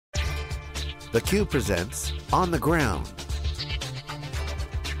theCUBE presents On the Ground.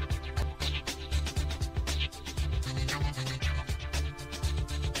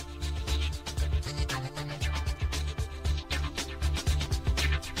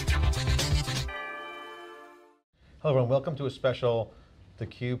 Hello everyone, welcome to a special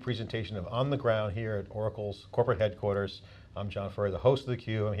theCUBE presentation of On the Ground here at Oracle's corporate headquarters. I'm John Furrier, the host of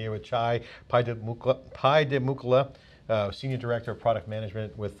theCUBE. I'm here with Pydimukkala, Senior Director of Product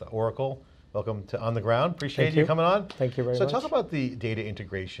Management with Oracle. Welcome to On the Ground, appreciate you coming on. Thank you very much. So talk about the data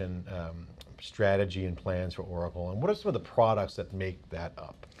integration strategy and plans for Oracle, and what are some of the products that make that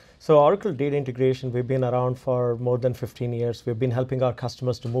up? So Oracle Data Integration, we've been around for more than 15 years. We've been helping our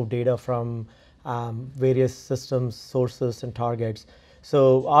customers to move data from various systems, sources, and targets.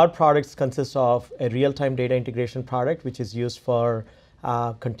 So our products consist of a real-time data integration product, which is used for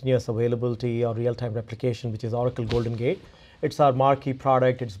continuous availability or real-time replication, which is Oracle Golden Gate. It's our marquee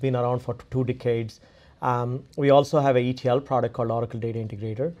product. It's been around for 2 decades. We also have a ETL product called Oracle Data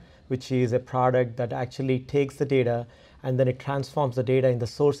Integrator, which is a product that actually takes the data and then it transforms the data in the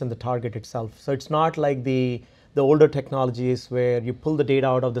source and the target itself. So it's not like the older technologies where you pull the data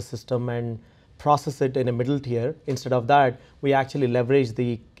out of the system and process it in a middle tier. Instead of that, we actually leverage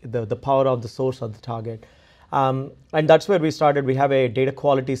the power of the source or the target. And that's where we started. We have a data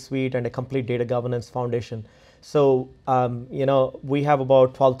quality suite and a complete data governance foundation. So, we have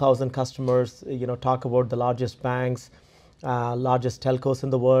about 12,000 customers, talk about the largest banks, largest telcos in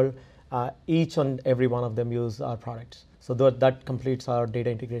the world. Each and every one of them use our products. So that completes our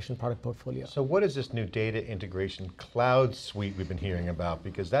data integration product portfolio. So what is this new data integration cloud suite we've been hearing about?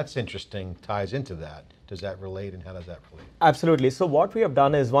 Because that's interesting, ties into that. Does that relate, and how does that relate? Absolutely. So what we have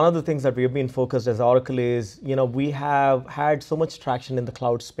done is, one of the things that we have been focused as Oracle is, we have had so much traction in the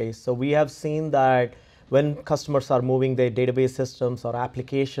cloud space. So we have seen that when customers are moving their database systems or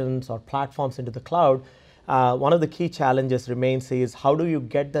applications or platforms into the cloud, one of the key challenges remains is how do you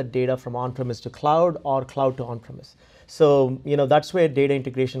get that data from on-premise to cloud or cloud to on-premise? So, that's where data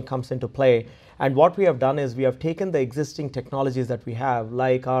integration comes into play. And what we have done is we have taken the existing technologies that we have,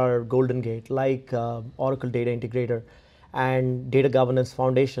 like our Golden Gate, like Oracle Data Integrator and Data Governance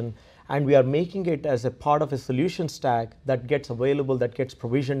Foundation, and we are making it as a part of a solution stack that gets available, that gets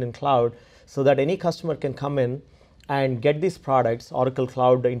provisioned in cloud, so that any customer can come in and get these products, Oracle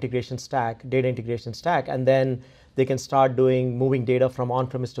Cloud Integration Stack, Data Integration Stack, and then they can start moving data from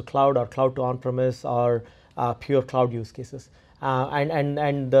on-premise to cloud or cloud to on-premise or pure cloud use cases.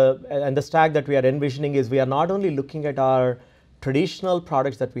 And the stack that we are envisioning is we are not only looking at our traditional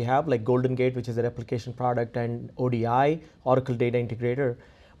products that we have, like Golden Gate, which is a replication product, and ODI, Oracle Data Integrator,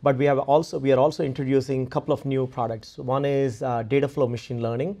 but we are also introducing a couple of new products. One is data flow machine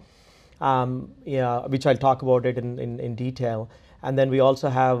learning, which I'll talk about it in detail. And then we also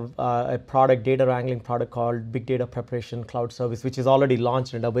have a data wrangling product called Big Data Preparation Cloud Service, which is already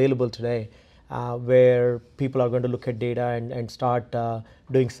launched and available today, where people are going to look at data and start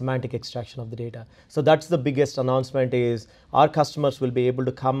doing semantic extraction of the data. So that's the biggest announcement, is our customers will be able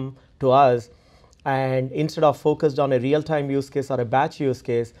to come to us, and instead of focused on a real-time use case or a batch use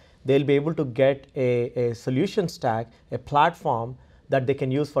case, they'll be able to get a solution stack, a platform that they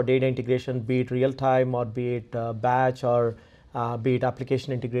can use for data integration, be it real-time or be it batch or be it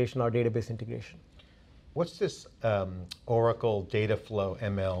application integration or database integration. What's this Oracle data flow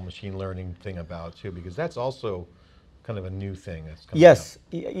ML machine learning thing about too? Because that's also kind of a new thing that's coming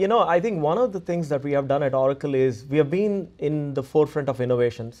up. I think one of the things that we have done at Oracle is we have been in the forefront of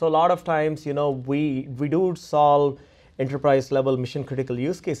innovation. So a lot of times, we do solve enterprise level mission critical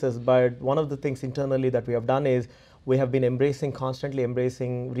use cases, but one of the things internally that we have done is we have been constantly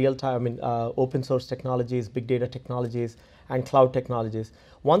embracing real-time, open source technologies, big data technologies, and cloud technologies.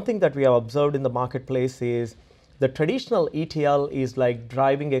 One thing that we have observed in the marketplace is the traditional ETL is like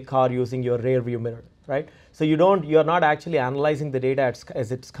driving a car using your rear view mirror, right? So you're not actually analyzing the data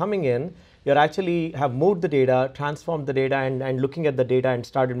as it's coming in. You're actually have moved the data, transformed the data, and looking at the data and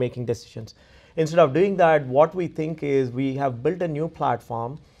started making decisions. Instead of doing that, what we think is we have built a new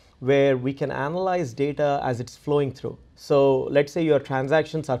platform where we can analyze data as it's flowing through. So let's say your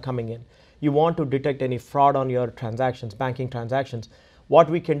transactions are coming in. You want to detect any fraud on your transactions, banking transactions. What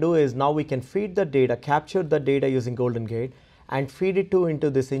we can do is now we can feed the data, capture the data using Golden Gate, and feed it into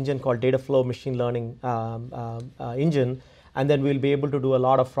this engine called Data Flow Machine Learning engine, and then we'll be able to do a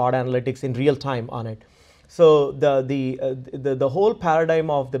lot of fraud analytics in real time on it. So the whole paradigm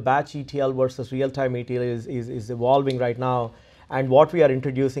of the batch ETL versus real-time ETL is evolving right now. And what we are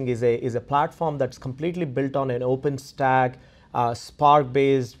introducing is a platform that's completely built on an open stack,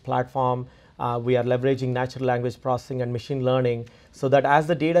 Spark-based platform. We are leveraging natural language processing and machine learning so that as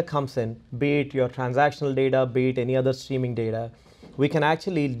the data comes in, be it your transactional data, be it any other streaming data, we can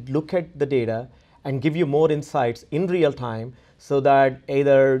actually look at the data and give you more insights in real time, so that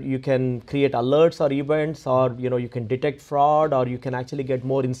either you can create alerts or events, or you can detect fraud, or you can actually get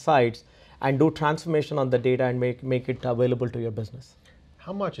more insights and do transformation on the data and make it available to your business.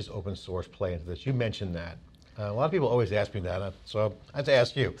 How much is open source play into this? You mentioned that. A lot of people always ask me that, so I have to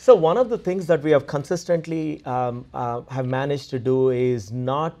ask you. So one of the things that we have consistently have managed to do is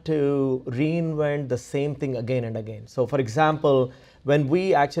not to reinvent the same thing again and again. So for example, when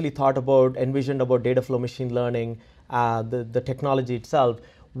we actually envisioned about data flow machine learning, the technology itself,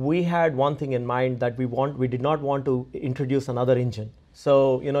 we had one thing in mind, that we did not want to introduce another engine.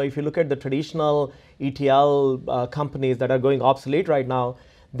 So if you look at the traditional ETL companies that are going obsolete right now,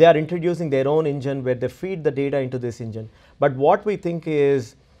 they are introducing their own engine where they feed the data into this engine. But what we think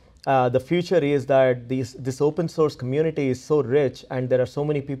is the future is that this open source community is so rich, and there are so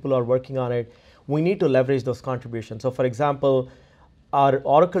many people who are working on it. We need to leverage those contributions. So for example, our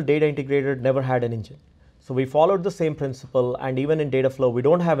Oracle data integrator never had an engine. So we followed the same principle, and even in data flow, we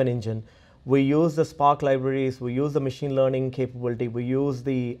don't have an engine. We use the Spark libraries, we use the machine learning capability, we use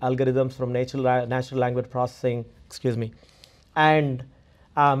the algorithms from natural language processing, and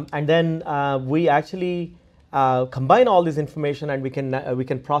then we actually combine all this information, and we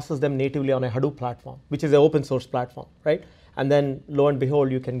can process them natively on a Hadoop platform, which is an open source platform, right? And then lo and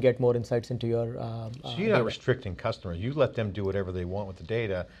behold, you can get more insights into your So you're not restricting customers. You let them do whatever they want with the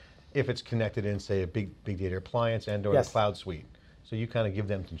data if it's connected in, say, a big data appliance and or the cloud suite. So you kind of give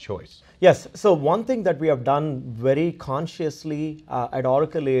them some choice. Yes, so one thing that we have done very consciously at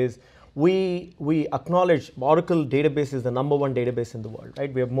Oracle is we acknowledge Oracle database is the #1 database in the world,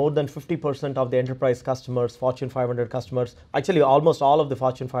 right? We have more than 50% of the enterprise customers, Fortune 500 customers, actually almost all of the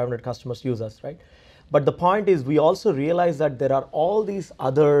Fortune 500 customers use us, right? But the point is, we also realize that there are all these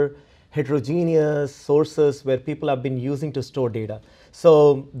other heterogeneous sources where people have been using to store data.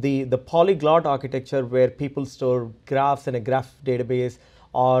 So the polyglot architecture, where people store graphs in a graph database,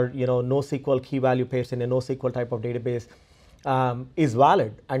 or NoSQL key value pairs in a NoSQL type of database, is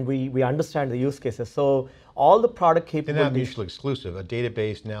valid, and we understand the use cases. So all the product capabilities. They're not mutually exclusive. A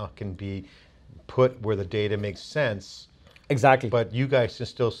database now can be put where the data makes sense. Exactly. But you guys can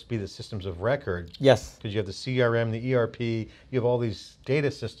still be the systems of record. Yes. Because you have the CRM, the ERP, you have all these data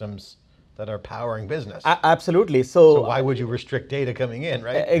systems that are powering business. Absolutely. So why would you restrict data coming in,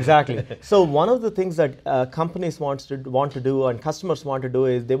 right? Exactly. So one of the things that companies want to do and customers want to do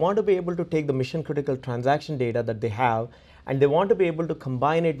is they want to be able to take the mission critical transaction data that they have, and they want to be able to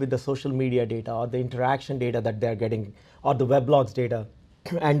combine it with the social media data or the interaction data that they're getting, or the weblogs data.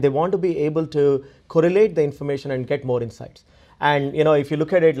 And they want to be able to correlate the information and get more insights. And if you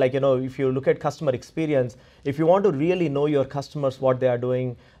look at it, if you look at customer experience, if you want to really know your customers, what they are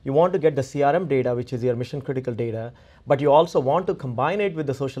doing, you want to get the CRM data, which is your mission critical data, but you also want to combine it with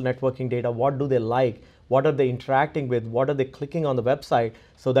the social networking data. What do they like? What are they interacting with? What are they clicking on the website,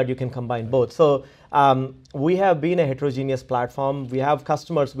 so that you can combine both? So we have been a heterogeneous platform. We have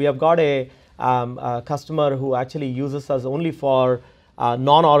customers. We have got a customer who actually uses us only for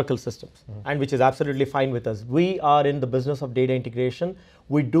non-Oracle systems, and which is absolutely fine with us. We are in the business of data integration.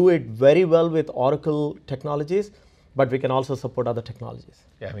 We do it very well with Oracle technologies, but we can also support other technologies.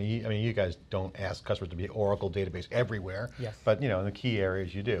 Yeah, I mean, you guys don't ask customers to be Oracle database everywhere, yes. But in the key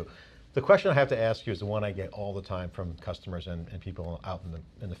areas you do. The question I have to ask you is the one I get all the time from customers and people out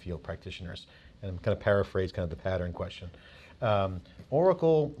in the field, practitioners, and I'm kind of paraphrase kind of the pattern question.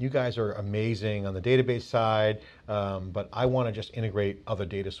 Oracle, you guys are amazing on the database side, but I want to just integrate other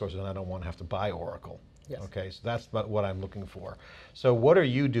data sources and I don't want to have to buy Oracle. Yes. Okay, so that's about what I'm looking for. So what are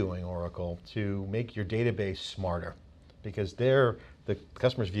you doing, Oracle, to make your database smarter? Because the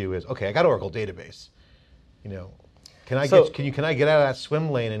customer's view is, okay, I got Oracle database. Can I get out of that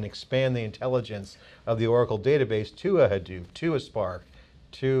swim lane and expand the intelligence of the Oracle database to a Hadoop, to a Spark,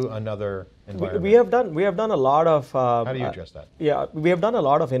 to another environment? We have done a lot of. How do you address that? Yeah, we have done a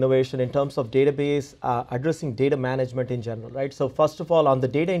lot of innovation in terms of database, addressing data management in general, right? So first of all, on the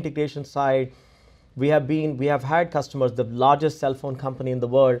data integration side, we have had customers. The largest cell phone company in the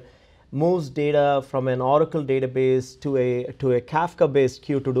world moves data from an Oracle database to a Kafka-based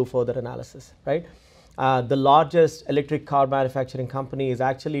queue to do further analysis, right? The largest electric car manufacturing company is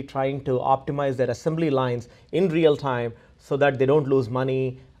actually trying to optimize their assembly lines in real time so that they don't lose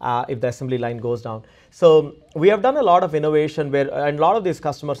money if the assembly line goes down. So we have done a lot of innovation and a lot of these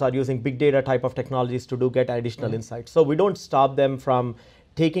customers are using big data type of technologies to get additional insights. So we don't stop them from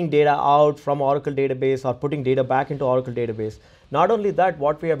taking data out from Oracle database or putting data back into Oracle database. Not only that,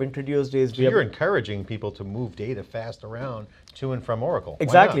 what we have introduced is So you're encouraging people to move data fast around to and from Oracle.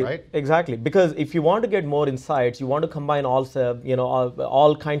 Exactly, Why not, right? exactly. Because if you want to get more insights, you want to combine all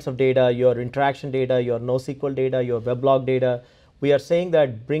kinds of data, your interaction data, your NoSQL data, your weblog data. We are saying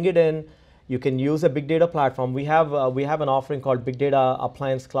that bring it in. You can use a big data platform. We have an offering called Big Data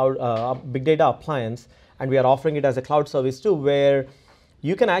Appliance Big Data Appliance, and we are offering it as a cloud service too, where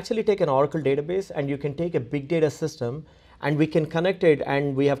you can actually take an Oracle database and you can take a big data system, and we can connect it,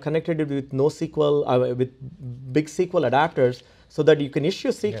 and we have connected it with NoSQL, with big SQL adapters, so that you can issue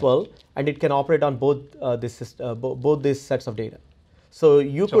SQL and it can operate on both both these sets of data. So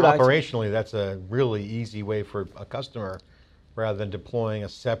you could operationally, that's a really easy way for a customer, rather than deploying a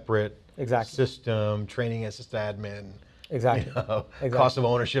separate system, training a sysadmin. Exactly. Cost of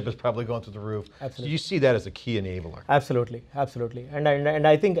ownership is probably going through the roof. Absolutely. So you see that as a key enabler. Absolutely, absolutely. And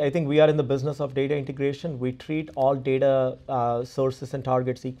I think we are in the business of data integration. We treat all data sources and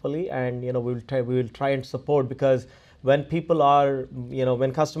targets equally, and we will try and support, because when people are,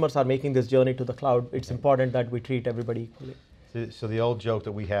 when customers are making this journey to the cloud, it's important that we treat everybody equally. So the old joke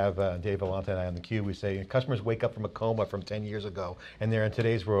that we have, Dave Vellante and I on theCUBE, we say customers wake up from a coma from 10 years ago, and they're in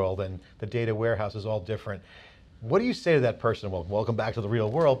today's world, and the data warehouse is all different. What do you say to that person? Well, welcome back to the real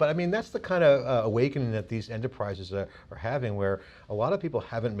world, but I mean, that's the kind of awakening that these enterprises are having, where a lot of people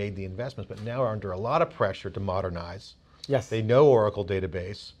haven't made the investments, but now are under a lot of pressure to modernize. Yes. They know Oracle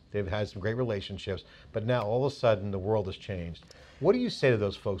database, they've had some great relationships, but now all of a sudden the world has changed. What do you say to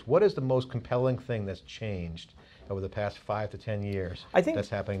those folks? What is the most compelling thing that's changed over the past 5 to 10 years that's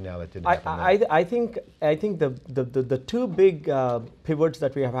happening now that didn't happen then? I think the two big pivots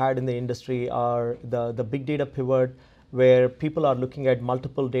that we have had in the industry are the big data pivot, where people are looking at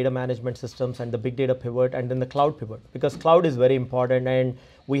multiple data management systems, and the big data pivot, and then the cloud pivot, because cloud is very important. And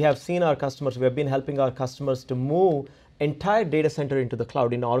we have seen our customers, we have been helping our customers to move entire data center into the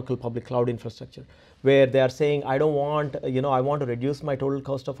cloud, in Oracle public cloud infrastructure, where they are saying, I don't want, I want to reduce my total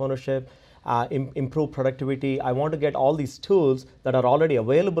cost of ownership, improve productivity. I want to get all these tools that are already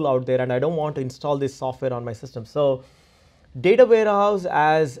available out there, and I don't want to install this software on my system. So data warehouse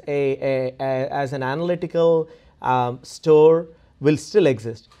as an analytical store will still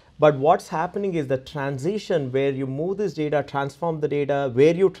exist. But what's happening is the transition where you move this data, transform the data,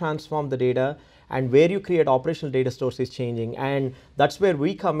 where you transform the data, and where you create operational data stores is changing. And that's where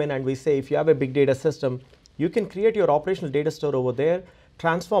we come in and we say, if you have a big data system, you can create your operational data store over there,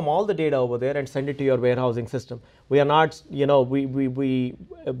 transform all the data over there, and send it to your warehousing system. We are not,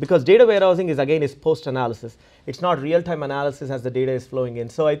 because data warehousing is post-analysis. It's not real-time analysis as the data is flowing in.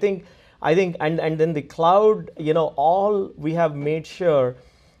 So I think, and then the cloud, all we have made sure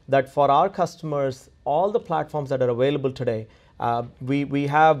that for our customers, all the platforms that are available today, we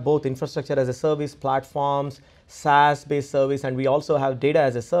have both infrastructure as a service platforms, SaaS-based service, and we also have data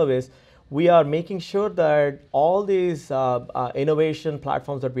as a service. We are making sure that all these innovation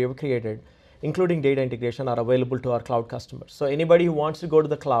platforms that we have created, including data integration, are available to our cloud customers. So anybody who wants to go to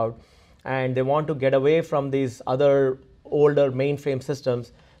the cloud and they want to get away from these other older mainframe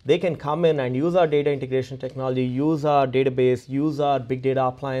systems, they can come in and use our data integration technology, use our database, use our big data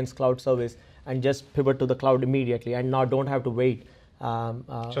appliance cloud service, and just pivot to the cloud immediately, and don't have to wait.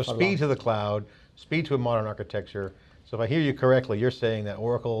 So speed to the cloud, speed to a modern architecture. So if I hear you correctly, you're saying that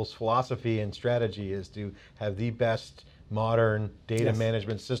Oracle's philosophy and strategy is to have the best modern data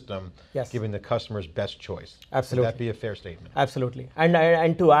management system, giving the customers best choice. Absolutely. Would that be a fair statement? Absolutely.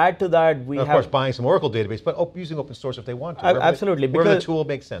 And to add to that, of course, buying some Oracle database, but using open source if they want to. Absolutely. Wherever the tool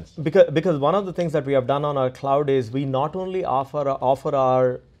makes sense. Because one of the things that we have done on our cloud is we not only offer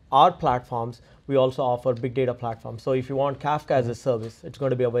our platforms, we also offer big data platforms. So if you want Kafka as a service, it's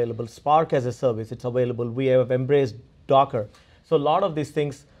going to be available. Spark as a service, it's available. We have embraced Docker. So a lot of these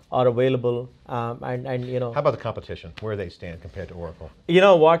things are available, How about the competition? Where they stand compared to Oracle?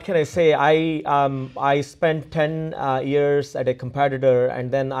 What can I say? I spent 10 years at a competitor,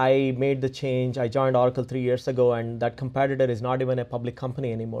 and then I made the change. I joined Oracle 3 years ago, and that competitor is not even a public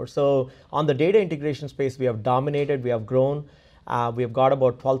company anymore. So on the data integration space, we have dominated, we have grown. We have got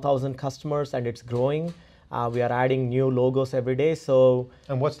about 12,000 customers, and it's growing. We are adding new logos every day.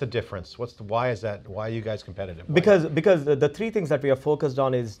 And what's the difference? Why is that? Why are you guys competitive? Because the three things that we are focused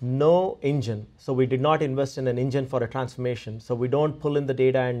on is no engine. So we did not invest in an engine for a transformation. So we don't pull in the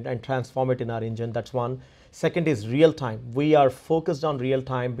data and transform it in our engine. That's one. Second is real time. We are focused on real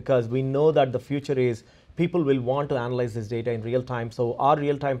time because we know that the future is people will want to analyze this data in real time. So our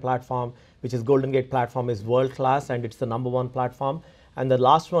real time platform, which is Golden Gate platform, is world class, and it's the #1 platform. And the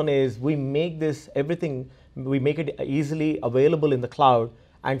last one is we make it easily available in the cloud,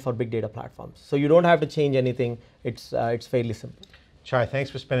 and for big data platforms. So you don't have to change anything. It's fairly simple. Chai, thanks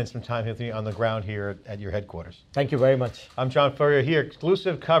for spending some time with me on the ground here at your headquarters. Thank you very much. I'm John Furrier here,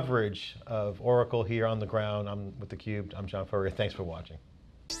 exclusive coverage of Oracle here on the ground. I'm with theCUBE. I'm John Furrier. Thanks for watching.